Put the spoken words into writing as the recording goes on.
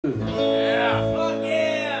Yeah! Fuck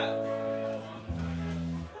yeah!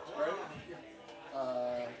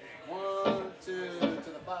 1, 2 to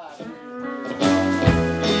the 5.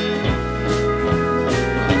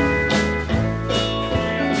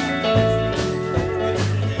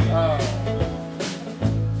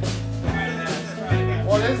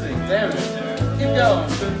 What is it? Damn it. Keep going.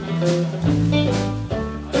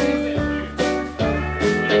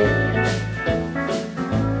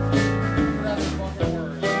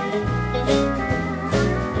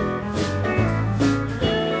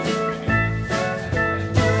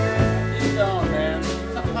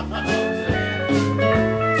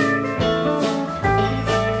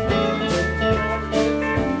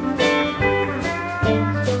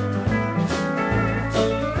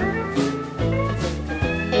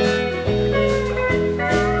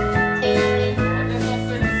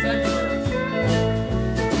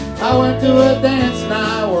 I went to a dance and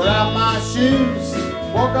I wore out my shoes.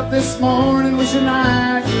 Woke up this morning wishing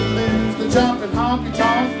I could lose the jumping honky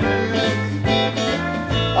tonk blues.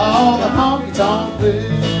 Oh, the honky tonk blues.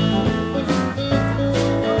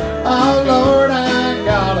 Oh Lord, I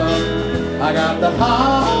got 'em. I got the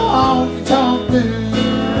honky tonk blues.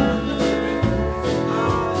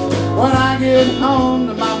 When I get home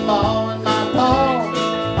to my ma and my pa,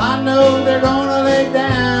 I know they're gonna lay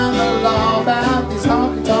down the law about these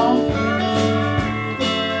honky tonk blues.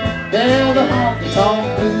 Yeah, the honky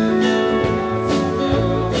tonk blues.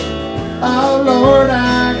 Oh Lord,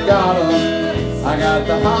 I got 'em. I got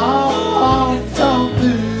the honky tonk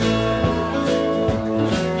blues.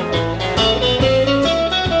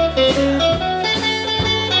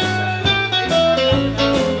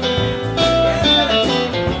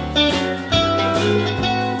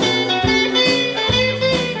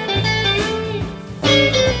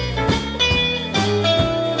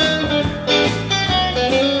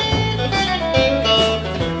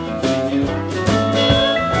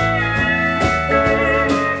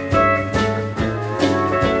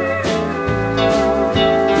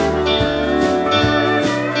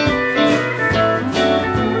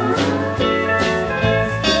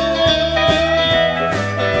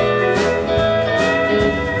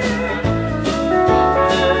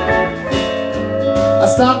 I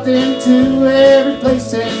stopped into every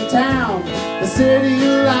place in town. The city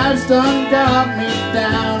life's done got me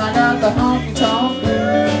down. I got the honky tonk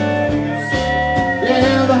blues.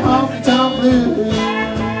 Yeah, the honky tonk blues.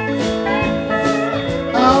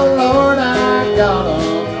 Oh Lord, I got 'em.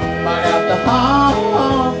 I got the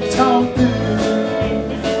honky tonk blues.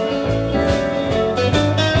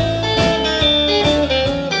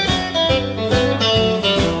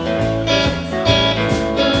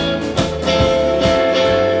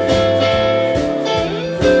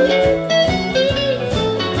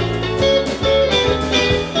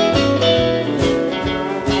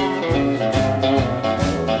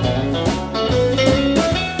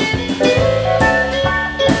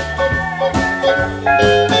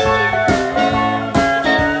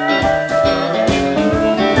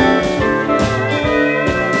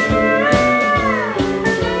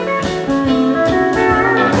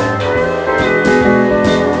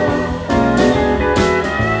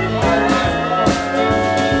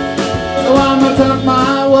 Tuck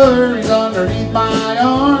my worries underneath my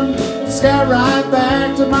arm, scout right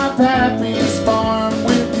back to my pappy's farm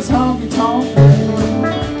with these honky tonk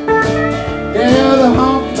blues. Yeah, the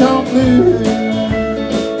honky tonk blues.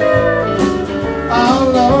 Oh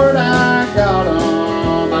Lord, I got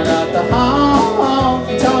 'em. I got the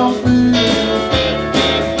honky tonk blues.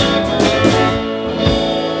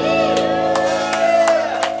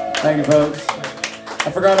 Thank you, folks. I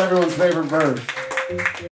forgot everyone's favorite verse.